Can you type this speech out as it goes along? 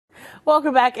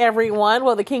Welcome back, everyone.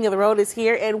 Well, the King of the Road is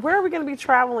here, and where are we going to be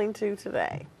traveling to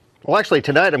today? Well, actually,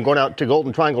 tonight I'm going out to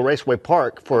Golden Triangle Raceway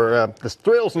Park for the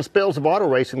thrills and spills of auto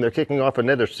racing. They're kicking off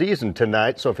another season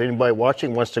tonight, so if anybody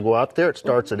watching wants to go out there, it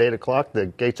starts at 8 o'clock. The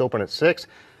gates open at 6.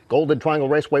 Golden Triangle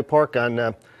Raceway Park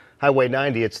on Highway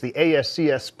 90. It's the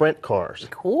ASCS Sprint cars.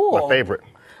 Cool. My favorite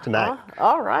tonight.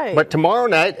 All right. But tomorrow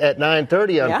night at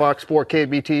 9:30 on Fox 4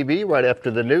 KBTV, right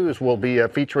after the news, we'll be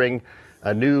featuring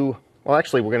a new... Well,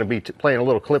 actually, we're going to be playing a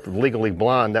little clip of Legally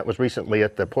Blonde. That was recently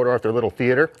at the Port Arthur Little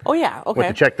Theater. Oh, yeah. Okay.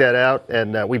 Went to check that out,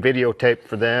 and we videotaped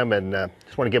for them, and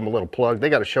just want to give them a little plug. They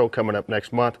got a show coming up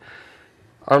next month.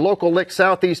 Our local lick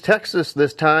Southeast Texas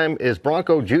this time is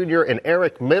Bronco Jr. and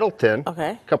Eric Middleton.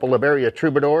 Okay. A couple of area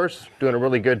troubadours doing a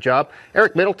really good job.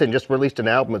 Eric Middleton just released an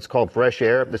album. It's called Fresh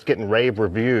Air. That's getting rave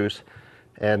reviews.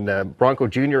 And Bronco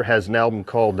Jr. has an album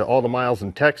called All the Miles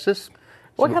in Texas.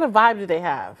 What kind of vibe do they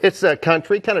have? It's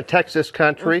country, kind of Texas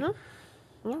country. All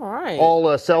right.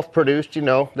 All self-produced, you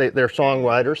know, they're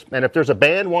songwriters. And if there's a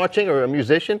band watching or a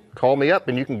musician, call me up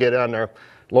and you can get on our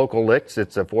local licks.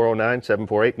 It's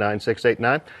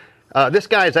 409-748-9689. This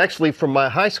guy is actually from my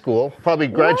high school. I probably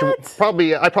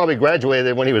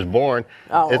graduated when he was born.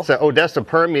 Oh. It's Odessa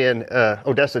Permian,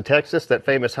 Odessa, Texas, that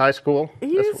famous high school. You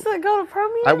used to go to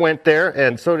Permian? I went there,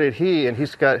 and so did he. And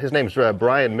his name's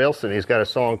Brian Milson. He's got a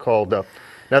song called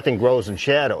Nothing Grows in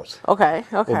Shadows. Okay.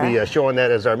 We'll be showing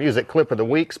that as our music clip of the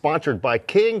week, sponsored by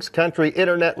King's Country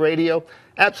Internet Radio.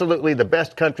 Absolutely the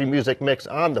best country music mix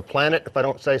on the planet, if I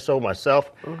don't say so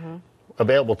myself.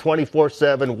 Available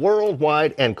 24/7,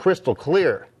 worldwide, and crystal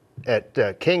clear at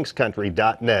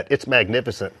kingscountry.net. It's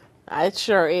magnificent. It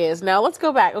sure is. Now, let's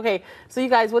go back. Okay, so you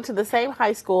guys went to the same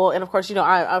high school, and of course, you know,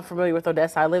 I'm familiar with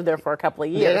Odessa. I lived there for a couple of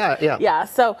years. Yeah.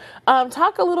 So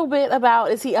talk a little bit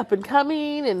about, is he up and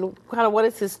coming, and kind of what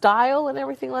is his style and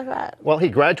everything like that? Well, he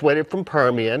graduated from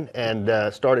Permian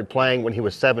and started playing when he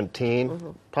was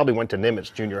 17. Probably went to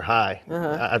Nimitz Junior High.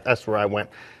 That's where I went.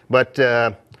 But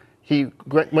he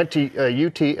went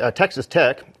to Texas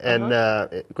Tech and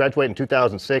graduated in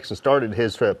 2006 and started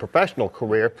his professional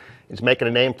career. He's making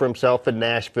a name for himself in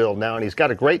Nashville now, and he's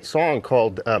got a great song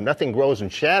called Nothing Grows in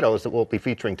Shadows that we'll be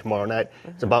featuring tomorrow night.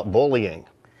 It's about bullying.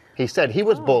 He said he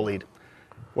was bullied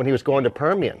when he was going to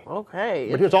Permian. Okay.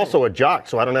 But he was also a jock,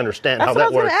 so I don't understand how that works.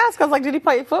 That's what I was going to ask. I was like, did he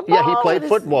play football? Yeah, he played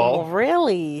football. Oh,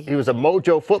 really? He was a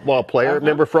Mojo football player.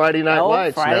 Remember Friday Night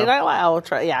Lights? Friday Night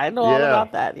Lights. Yeah, I know all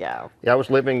about that, Yeah, I was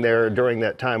living there during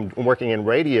that time, working in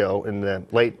radio in the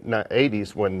late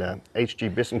 80s when H.G.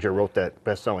 Bissinger wrote that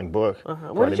best-selling book,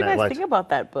 What did you guys think about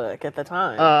that book at the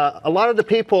time? A lot of the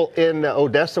people in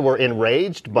Odessa were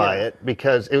enraged by it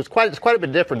because it's quite a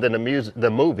bit different than the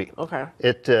movie. Okay.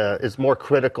 It is more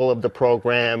critical of the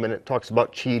program, and it talks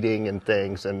about cheating and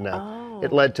things, and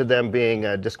it led to them being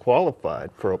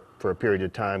disqualified for a period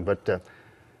of time. But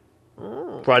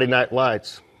Friday Night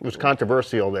Lights, it was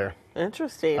controversial there.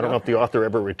 Interesting. I don't know if the author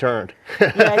ever returned. Yeah,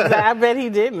 exactly. I bet he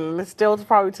didn't. Still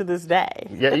probably to this day.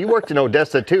 Yeah, you worked in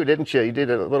Odessa too, didn't you? You did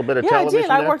a little bit of television I did.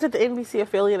 there? I worked at the NBC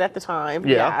affiliate at the time.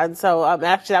 Yeah. And so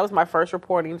actually that was my first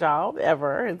reporting job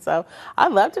ever. And so I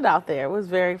loved it out there. It was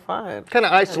very fun. Kind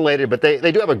of isolated, but they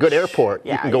do have a good airport.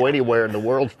 You can go anywhere in the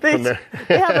world from there.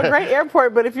 They have a great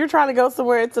airport, but if you're trying to go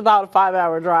somewhere, it's about a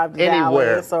 5-hour drive to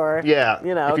Dallas or, if you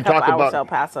a couple hours to El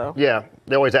Paso. Yeah.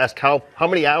 They always ask how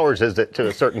many hours is it to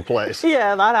a certain place?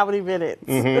 Yeah, not how many minutes.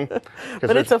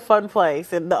 But it's a fun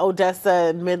place, and the Odessa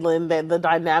and Midland, and the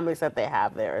dynamics that they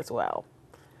have there as well.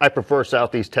 I prefer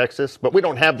Southeast Texas, but we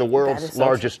don't have the world's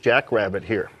largest jackrabbit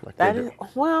here.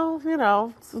 Well, you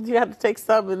know, you have to take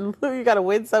some, and you got to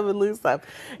win some and lose some.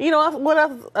 You know, one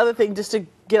other thing, just to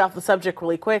get off the subject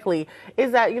really quickly,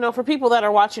 is that, you know, for people that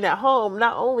are watching at home,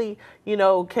 not only, you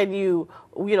know, can you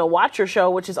watch your show,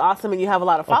 which is awesome, and you have a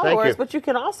lot of followers, but you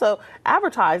can also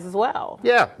advertise as well.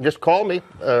 Yeah, just call me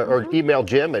or email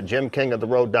Jim at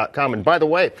jimkingoftheroad.com. And by the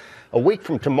way, a week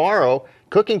from tomorrow,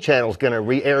 Cooking Channel is going to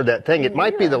re-air that thing. It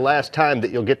might be the last time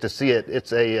that you'll get to see it.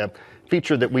 It's a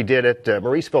feature that we did at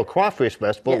Mauriceville Crawfish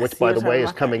Festival, which, by the way,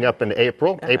 is coming up in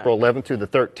April, April 11th through the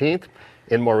 13th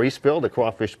in Mauriceville, the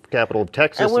crawfish capital of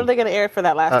Texas. And when are they going to air it for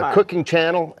that last time? Cooking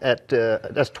Channel at,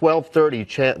 that's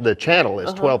 12:30. The channel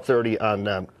is 12:30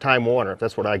 on Time Warner.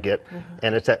 That's what I get.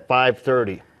 And it's at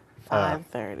 5:30.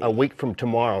 5:30. A week from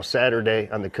tomorrow, Saturday,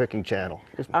 on the Cooking Channel.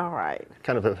 All right.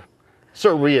 Kind of a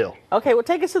surreal. Okay, well,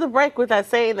 take us to the break with that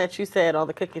saying that you said on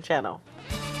the Cooking Channel.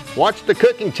 Watch the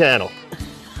Cooking Channel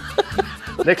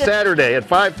next Saturday at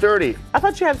 5:30. I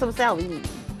thought you had some sound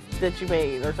that you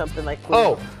made or something like that.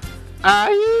 Oh,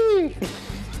 aye.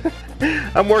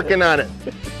 I'm working on it.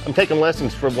 I'm taking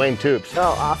lessons from Wayne Toops.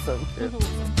 Oh, awesome.